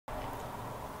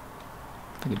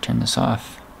If I could turn this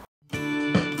off.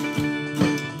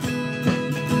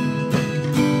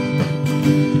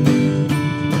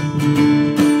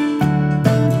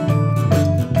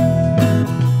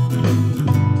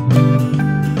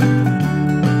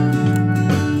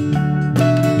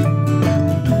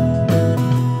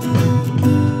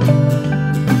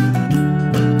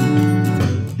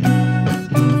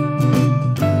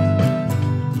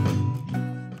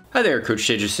 Hi there, Coach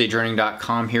Sage of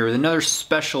SageRunning.com here with another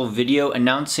special video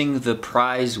announcing the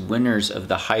prize winners of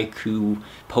the Haiku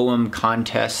poem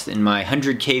contest. In my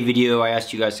 100K video, I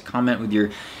asked you guys to comment with your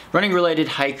running related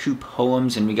haiku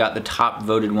poems, and we got the top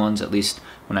voted ones. At least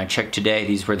when I checked today,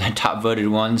 these were the top voted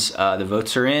ones. The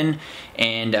votes are in,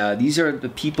 and these are the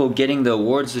people getting the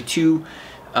awards. The two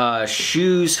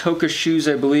shoes, Hoka shoes,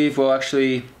 I believe. Well,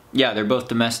 actually, yeah, they're both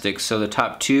domestic. So the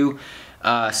top two,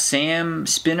 Sam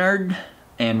Spinnard,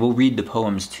 and we'll read the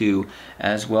poems too,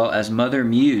 as well as Mother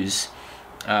Muse,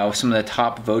 some of the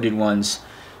top voted ones.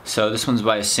 So this one's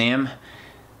by Sam.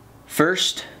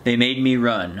 First, they made me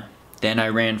run. Then I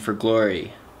ran for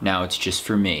glory. Now it's just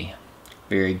for me.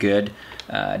 Very good.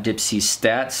 Dipsy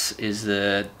Stats is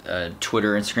the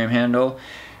Twitter, Instagram handle.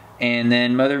 And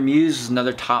then Mother Muse is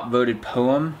another top voted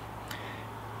poem.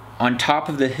 On top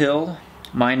of the hill,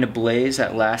 mind ablaze,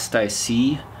 at last I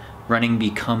see, running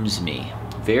becomes me.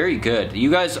 Very good. You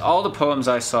guys, all the poems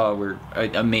I saw were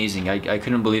amazing. I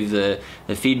couldn't believe the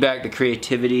feedback, the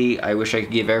creativity. I wish I could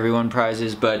give everyone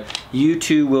prizes, but you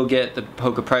too will get the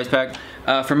Hoka prize pack.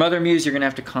 For Mother Muse, you're going to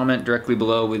have to comment directly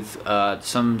below with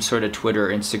some sort of Twitter or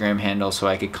Instagram handle so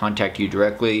I could contact you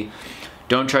directly.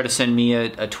 Don't try to send me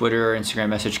a Twitter or Instagram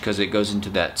message because it goes into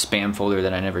that spam folder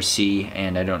that I never see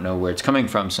and I don't know where it's coming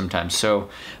from sometimes. So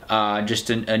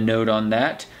just a note on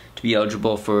that. To be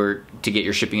eligible to get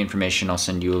your shipping information, I'll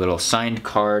send you a little signed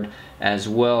card as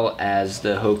well as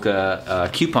the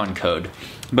Hoka coupon code.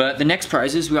 But the next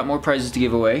prizes, we got more prizes to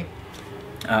give away.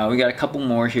 We got a couple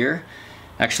more here.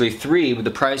 Actually 3 with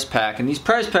the prize pack, and these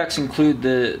prize packs include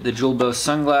the Jewel Bow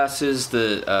sunglasses,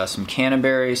 some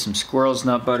Canterbury, some Squirrel's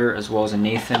nut butter, as well as a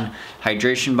Nathan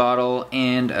hydration bottle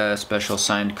and a special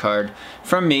signed card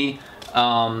from me.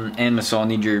 And so I'll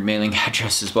need your mailing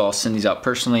address as well. I'll send these out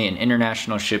personally, and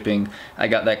international shipping, I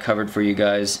got that covered for you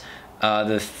guys.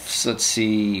 Let's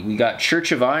see, we got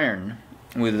Church of Iron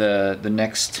with the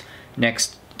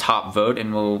next top vote,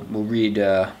 and we'll read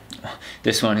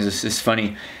this one. Is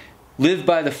funny. Live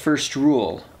by the first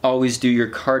rule. Always do your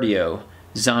cardio.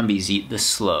 Zombies eat the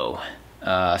slow.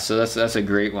 So that's a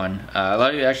great one.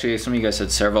 Actually, some of you guys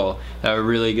said several that were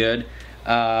really good.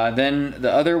 Then the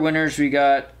other winners, we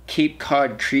got Cape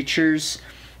Cod Creatures,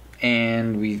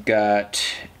 and we've got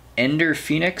Ender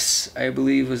Phoenix, I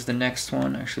believe was the next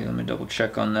one. Actually, let me double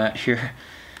check on that here.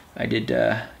 I did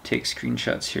take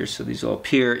screenshots here, so these will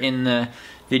appear in the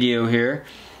video here.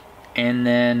 And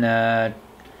then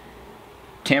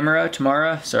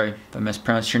Tamara, sorry if I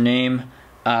mispronounced your name,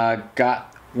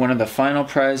 got one of the final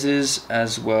prizes,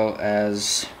 as well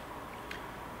as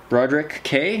Broderick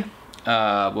K.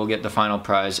 Will get the final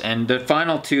prize, and the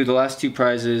last two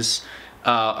prizes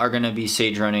are going to be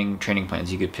Sage Running training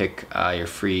plans. You could pick your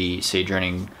free Sage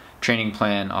Running training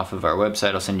plan off of our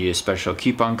website. I'll send you a special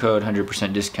coupon code,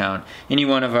 100% discount, any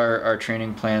one of our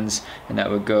training plans, and that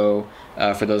would go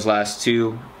for those last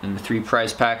two, and the 3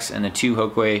 prize packs, and the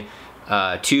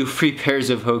 2 free pairs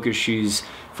of Hoka shoes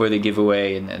for the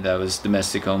giveaway, and that was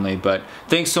domestic only. But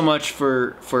thanks so much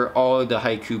for all of the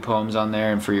haiku poems on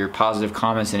there, and for your positive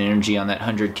comments and energy on that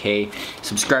 100K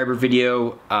subscriber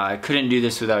video. I couldn't do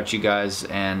this without you guys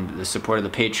and the support of the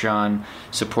Patreon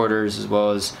supporters, as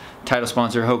well as title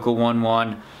sponsor Hoka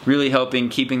 11, really helping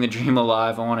keeping the dream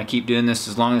alive. I want to keep doing this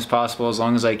as long as possible, as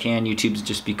long as I can. YouTube's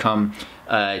just become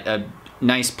a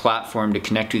nice platform to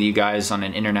connect with you guys on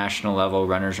an international level,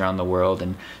 runners around the world,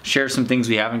 and share some things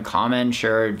we have in common,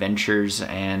 share our adventures,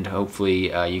 and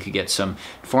hopefully you could get some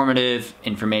informative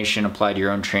information, apply to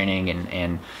your own training,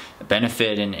 and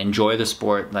benefit and enjoy the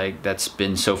sport. Like, that's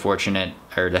been so fortunate,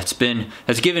 or that's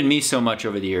given me so much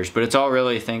over the years. But it's all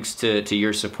really thanks to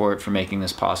your support for making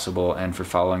this possible, and for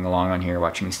following along on here,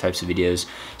 watching these types of videos,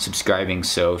 subscribing.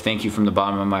 So thank you from the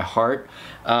bottom of my heart.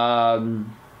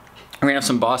 We're gonna have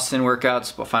some Boston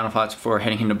workouts, final thoughts before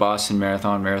heading into Boston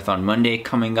Marathon Monday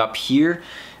coming up here.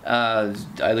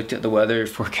 I looked at the weather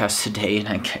forecast today and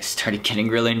I started getting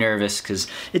really nervous because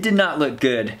it did not look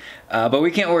good. But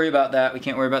we can't worry about that.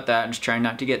 I'm just trying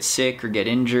not to get sick or get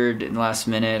injured in the last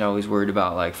minute. Always worried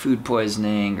about like food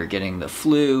poisoning or getting the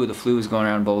flu. The flu was going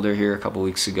around Boulder here a couple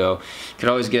weeks ago. Could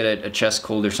always get a chest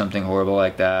cold or something horrible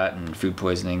like that, and food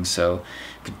poisoning. So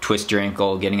could twist your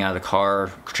ankle getting out of the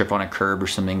car, trip on a curb or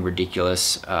something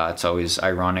ridiculous. It's always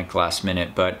ironic last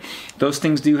minute, but those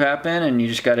things do happen, and you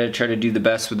just gotta try to do the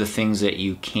best with the things that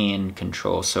you can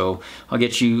control. So I'll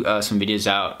get you some videos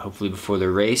out hopefully before the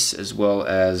race, as well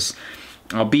as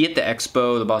I'll be at the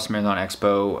expo, the Boston Marathon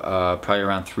Expo, probably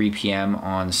around 3 p.m.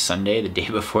 on Sunday, the day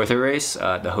before the race,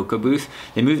 the Haiku booth.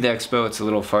 They moved the expo, it's a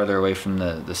little farther away from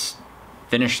the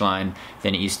finish line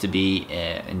than it used to be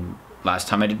in last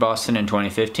time I did Boston in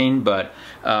 2015, but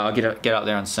I'll get out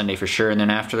there on Sunday for sure. And then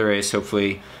after the race,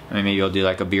 hopefully, maybe I'll do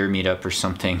like a beer meetup or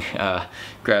something,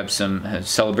 grab some,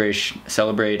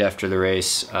 celebrate after the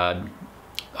race.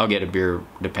 I'll get a beer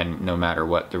no matter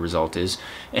what the result is,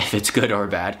 if it's good or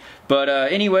bad. But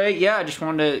anyway, yeah, I just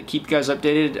wanted to keep you guys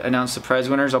updated, announce the prize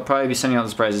winners. I'll probably be sending out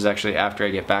those prizes actually after I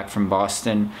get back from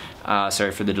Boston.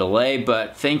 Sorry for the delay,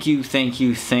 but thank you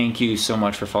so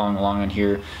much for following along on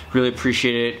here. Really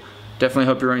appreciate it. Definitely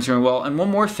hope your running's going well. And one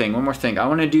more thing. I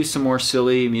want to do some more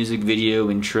silly music video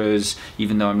intros,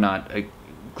 even though I'm not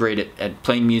great at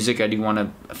playing music. I do want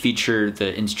to feature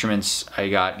the instruments I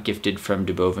got gifted from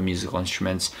Dubova Musical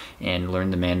Instruments and learn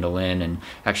the mandolin and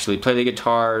actually play the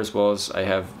guitar, as well as I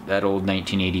have that old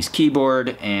 1980s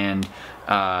keyboard and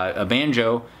a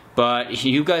banjo. But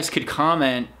you guys could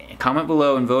comment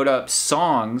below and vote up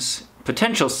songs,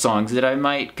 potential songs that I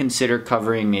might consider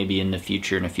covering maybe in the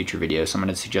future, in a future video. Someone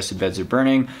had suggested Beds Are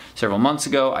Burning several months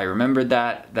ago. I remembered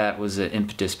that. That was the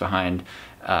impetus behind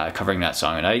covering that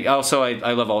song. And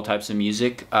I love all types of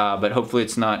music, but hopefully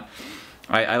it's not,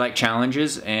 I like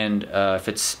challenges, and if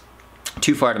it's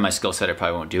too far to my skill set, I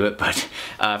probably won't do it. But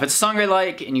if it's a song I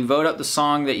like and you vote up the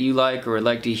song that you like or would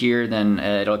like to hear, then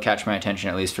it'll catch my attention,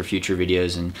 at least for future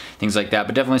videos and things like that.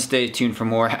 But definitely stay tuned for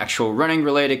more actual running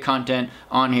related content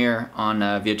on here on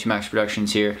VO2 Max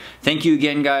Productions here. Thank you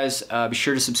again, guys. Be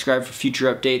sure to subscribe for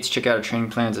future updates. Check out our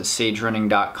training plans at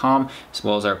sagerunning.com, as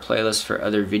well as our playlist for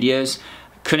other videos.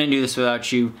 Couldn't do this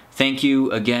without you. Thank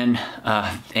you again,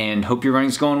 and hope your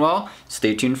running's going well.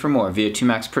 Stay tuned for more VO2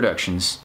 Max Productions.